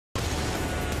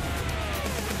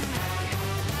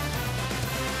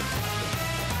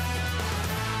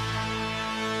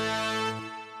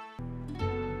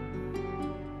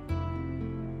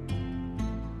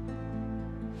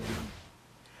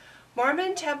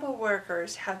Mormon temple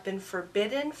workers have been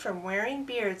forbidden from wearing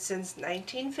beards since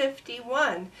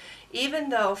 1951, even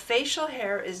though facial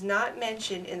hair is not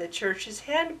mentioned in the church's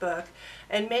handbook,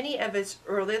 and many of its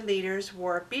early leaders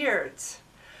wore beards.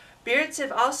 Beards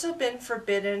have also been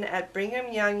forbidden at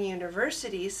Brigham Young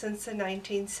University since the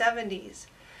 1970s.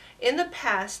 In the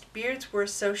past, beards were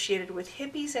associated with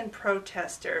hippies and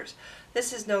protesters.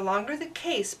 This is no longer the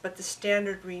case, but the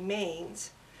standard remains.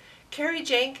 Carrie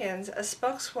Jenkins, a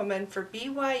spokeswoman for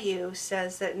BYU,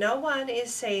 says that no one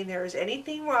is saying there is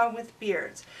anything wrong with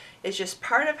beards. It's just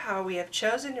part of how we have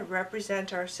chosen to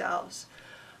represent ourselves.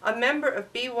 A member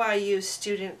of BYU's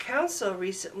student council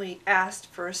recently asked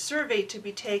for a survey to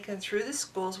be taken through the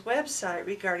school's website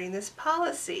regarding this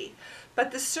policy,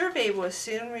 but the survey was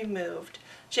soon removed.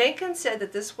 Jenkins said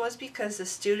that this was because the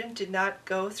student did not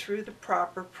go through the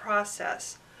proper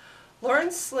process. Lauren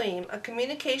Sleem, a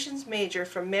communications major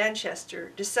from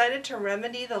Manchester, decided to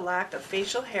remedy the lack of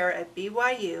facial hair at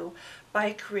BYU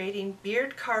by creating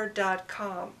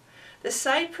beardcard.com. The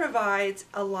site provides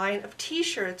a line of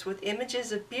t-shirts with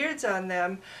images of beards on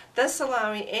them, thus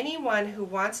allowing anyone who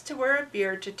wants to wear a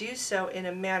beard to do so in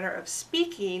a manner of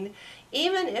speaking,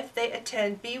 even if they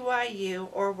attend BYU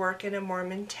or work in a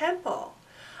Mormon temple.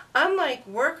 Unlike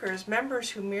workers,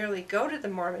 members who merely go to the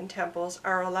Mormon temples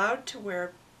are allowed to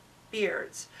wear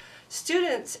beards.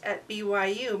 Students at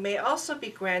BYU may also be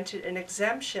granted an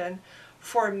exemption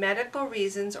for medical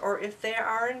reasons or if they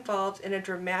are involved in a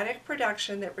dramatic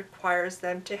production that requires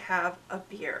them to have a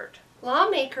beard.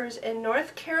 Lawmakers in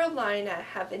North Carolina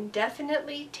have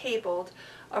indefinitely tabled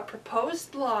a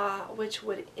proposed law which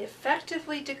would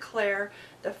effectively declare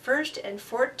the First and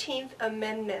 14th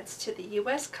Amendments to the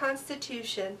U.S.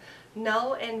 Constitution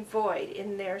null and void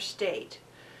in their state.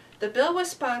 The bill was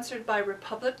sponsored by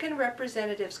Republican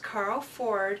Representatives Carl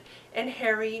Ford and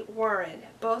Harry Warren,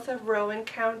 both of Rowan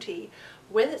County,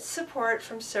 with support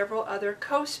from several other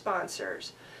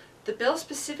co-sponsors. The bill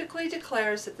specifically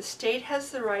declares that the state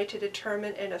has the right to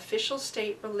determine an official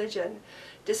state religion,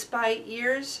 despite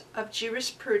years of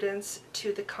jurisprudence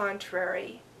to the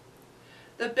contrary.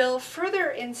 The bill further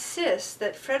insists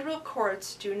that federal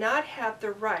courts do not have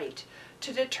the right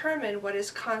to determine what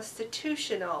is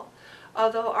constitutional,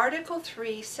 although Article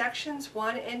 3, Sections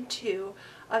 1 and 2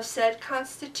 of said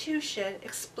Constitution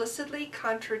explicitly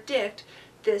contradict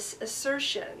this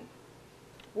assertion.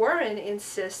 Warren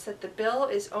insists that the bill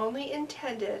is only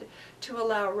intended to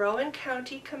allow Rowan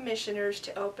County commissioners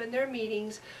to open their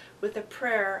meetings with a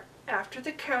prayer after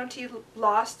the county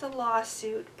lost a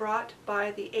lawsuit brought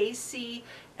by the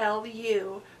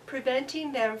ACLU,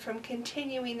 preventing them from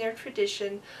continuing their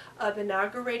tradition of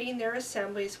inaugurating their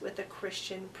assemblies with a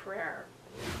Christian prayer.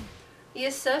 The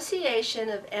Association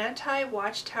of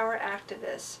Anti-Watchtower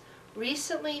Activists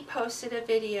recently posted a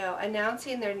video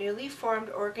announcing their newly formed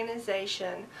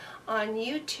organization on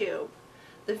YouTube.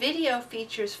 The video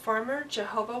features former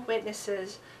Jehovah's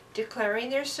Witnesses declaring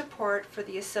their support for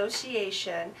the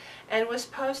association and was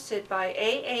posted by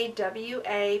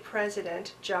AAWA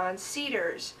President John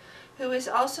Cedars, who is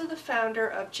also the founder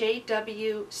of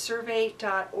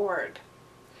jwsurvey.org.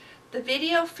 The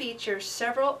video features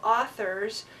several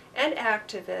authors and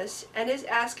activists and is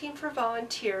asking for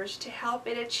volunteers to help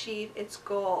it achieve its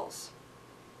goals.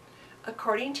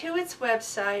 According to its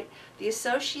website, the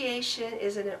association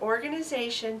is an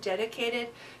organization dedicated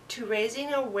to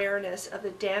raising awareness of the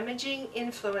damaging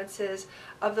influences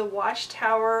of the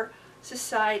Watchtower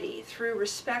Society through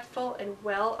respectful and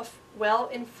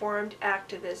well-informed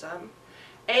activism.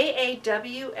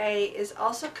 AAWA is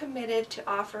also committed to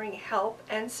offering help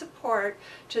and support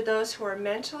to those who are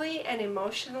mentally and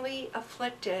emotionally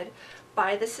afflicted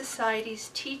by the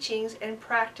Society's teachings and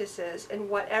practices in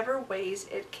whatever ways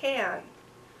it can.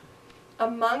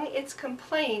 Among its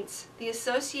complaints, the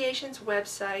association's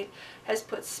website has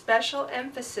put special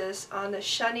emphasis on the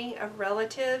shunning of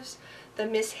relatives, the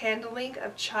mishandling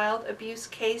of child abuse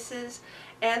cases,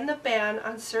 and the ban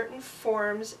on certain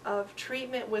forms of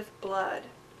treatment with blood.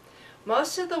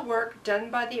 Most of the work done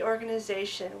by the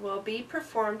organization will be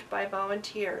performed by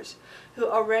volunteers, who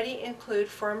already include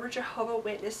former Jehovah's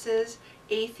Witnesses,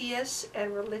 atheists,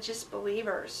 and religious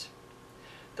believers.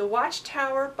 The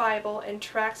Watchtower Bible and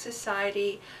Tract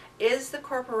Society is the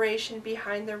corporation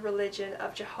behind the religion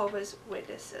of Jehovah's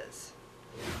Witnesses.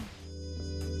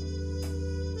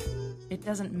 It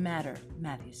doesn't matter,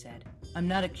 Matthew said. I'm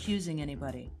not accusing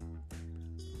anybody.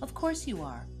 Of course you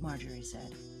are, Marjorie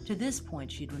said. To this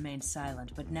point she'd remained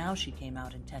silent, but now she came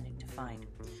out intending to fight.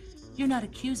 You're not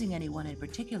accusing anyone in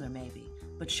particular, maybe,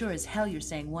 but sure as hell you're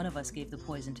saying one of us gave the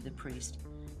poison to the priest.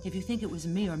 If you think it was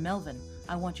me or Melvin,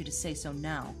 I want you to say so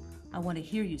now. I want to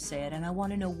hear you say it, and I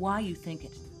want to know why you think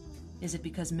it. Is it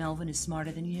because Melvin is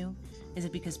smarter than you? Is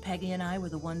it because Peggy and I were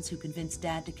the ones who convinced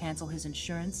Dad to cancel his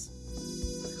insurance?